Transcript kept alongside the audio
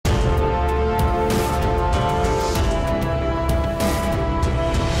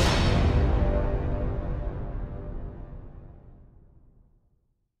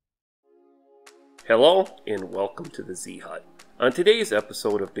Hello and welcome to the Z-Hut. On today's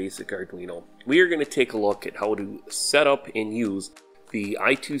episode of Basic Arduino, we are going to take a look at how to set up and use the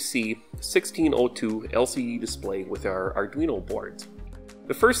I2C 1602 LCD display with our Arduino boards.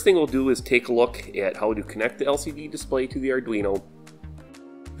 The first thing we'll do is take a look at how to connect the LCD display to the Arduino.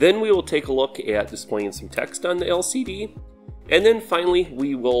 Then we will take a look at displaying some text on the LCD. And then finally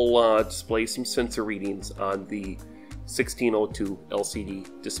we will display some sensor readings on the 1602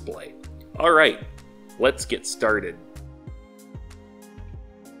 LCD display. Alright, let's get started.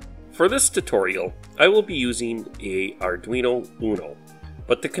 For this tutorial, I will be using a Arduino Uno,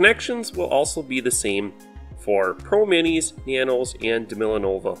 but the connections will also be the same for Pro Minis, Nanos, and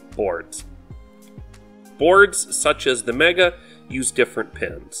Millenova boards. Boards such as the Mega use different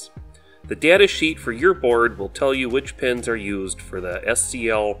pins. The data sheet for your board will tell you which pins are used for the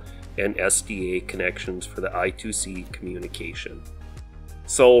SCL and SDA connections for the I2C communication.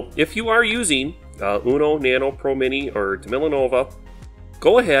 So if you are using Uno, Nano, Pro Mini, or Millenova,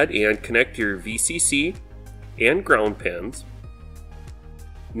 go ahead and connect your VCC and ground pins.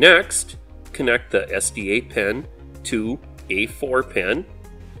 Next, connect the SDA pin to A4 pin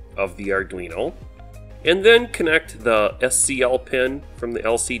of the Arduino, and then connect the SCL pin from the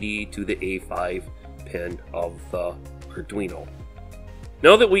LCD to the A5 pin of the Arduino.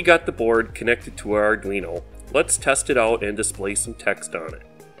 Now that we got the board connected to our Arduino, let's test it out and display some text on it.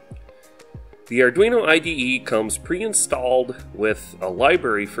 The Arduino IDE comes pre-installed with a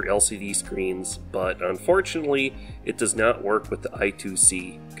library for LCD screens, but unfortunately it does not work with the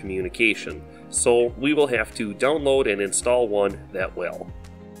I2C communication, so we will have to download and install one that will.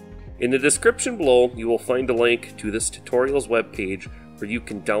 In the description below you will find a link to this tutorial's webpage where you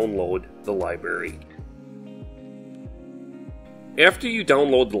can download the library. After you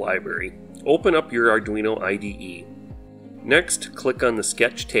download the library, open up your Arduino IDE. Next, click on the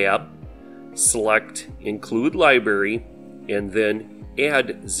Sketch tab, select Include Library, and then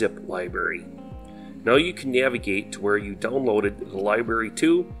Add Zip Library. Now you can navigate to where you downloaded the library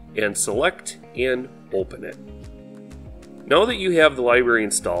to and select and open it. Now that you have the library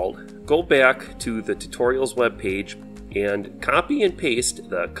installed, go back to the tutorials webpage and copy and paste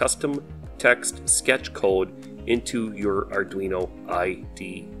the custom text sketch code into your Arduino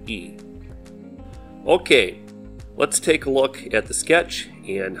IDE. Okay, let's take a look at the sketch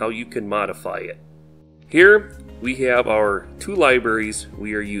and how you can modify it. Here we have our two libraries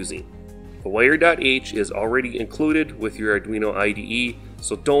we are using. The wire.h is already included with your Arduino IDE,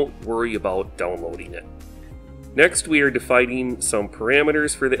 so don't worry about downloading it. Next, we are defining some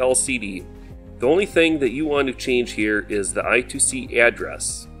parameters for the LCD. The only thing that you want to change here is the I2C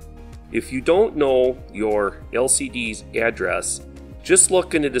address. If you don't know your LCD's address, just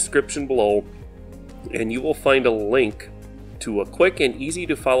look in the description below and you will find a link to a quick and easy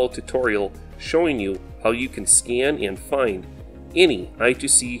to follow tutorial showing you how you can scan and find any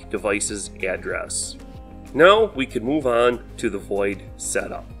I2C device's address. Now we can move on to the void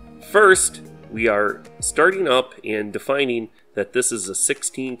setup. First, we are starting up and defining that this is a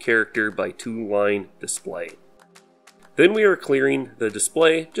 16 character by 2 line display. Then we are clearing the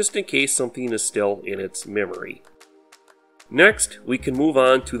display just in case something is still in its memory. Next, we can move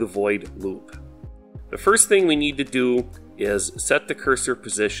on to the void loop. The first thing we need to do is set the cursor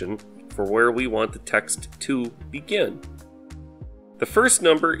position for where we want the text to begin. The first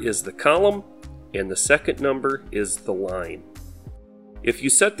number is the column and the second number is the line. If you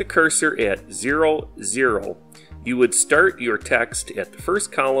set the cursor at 0, 0, you would start your text at the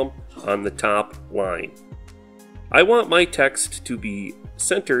first column on the top line. I want my text to be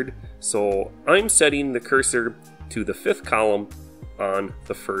centered, so I'm setting the cursor to the 5th column on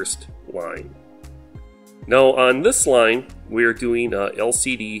the first line. Now on this line, we're doing a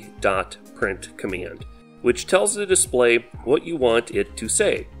lcd.print command, which tells the display what you want it to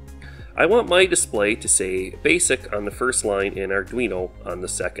say. I want my display to say basic on the first line and Arduino on the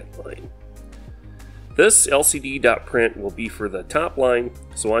second line. This lcd.print will be for the top line,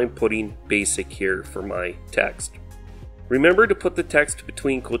 so I'm putting basic here for my text. Remember to put the text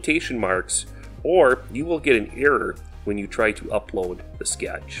between quotation marks or you will get an error when you try to upload the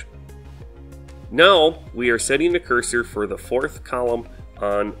sketch. Now we are setting the cursor for the 4th column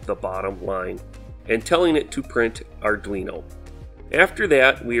on the bottom line and telling it to print Arduino. After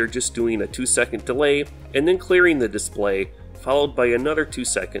that, we are just doing a 2-second delay and then clearing the display, followed by another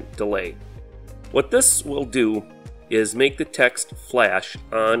 2-second delay. What this will do is make the text flash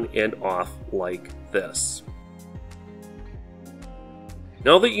on and off like this.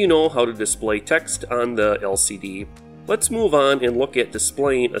 Now that you know how to display text on the LCD, let's move on and look at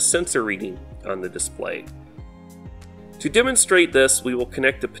displaying a sensor reading on the display. To demonstrate this, we will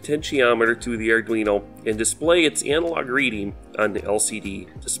connect the potentiometer to the Arduino and display its analog reading on the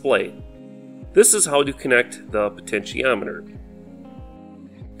LCD display. This is how to connect the potentiometer.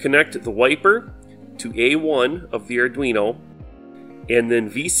 Connect the wiper to A1 of the Arduino, and then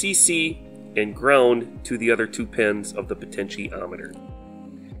VCC and ground to the other 2 pins of the potentiometer.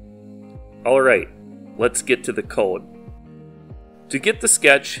 Alright, let's get to the code. To get the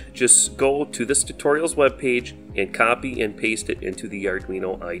sketch, just go to this tutorial's webpage and copy and paste it into the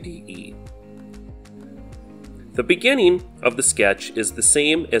Arduino IDE. The beginning of the sketch is the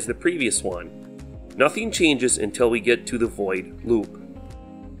same as the previous one. Nothing changes until we get to the void loop.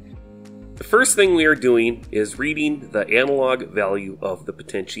 The first thing we are doing is reading the analog value of the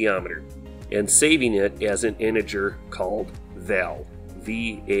potentiometer and saving it as an integer called val,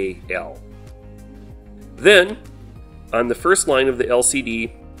 V-A-L. Then, on the first line of the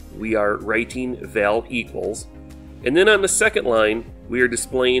LCD, we are writing val equals, and then on the second line, we are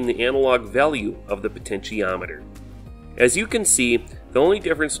displaying the analog value of the potentiometer. As you can see, the only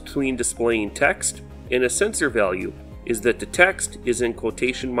difference between displaying text and a sensor value is that the text is in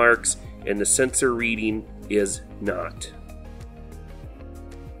quotation marks and the sensor reading is not.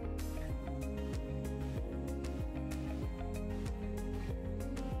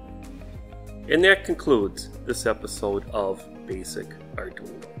 And that concludes this episode of Basic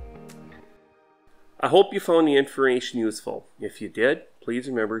Arduino. I hope you found the information useful. If you did, please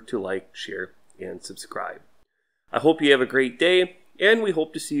remember to like, share, and subscribe. I hope you have a great day, and we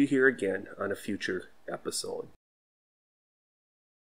hope to see you here again on a future episode.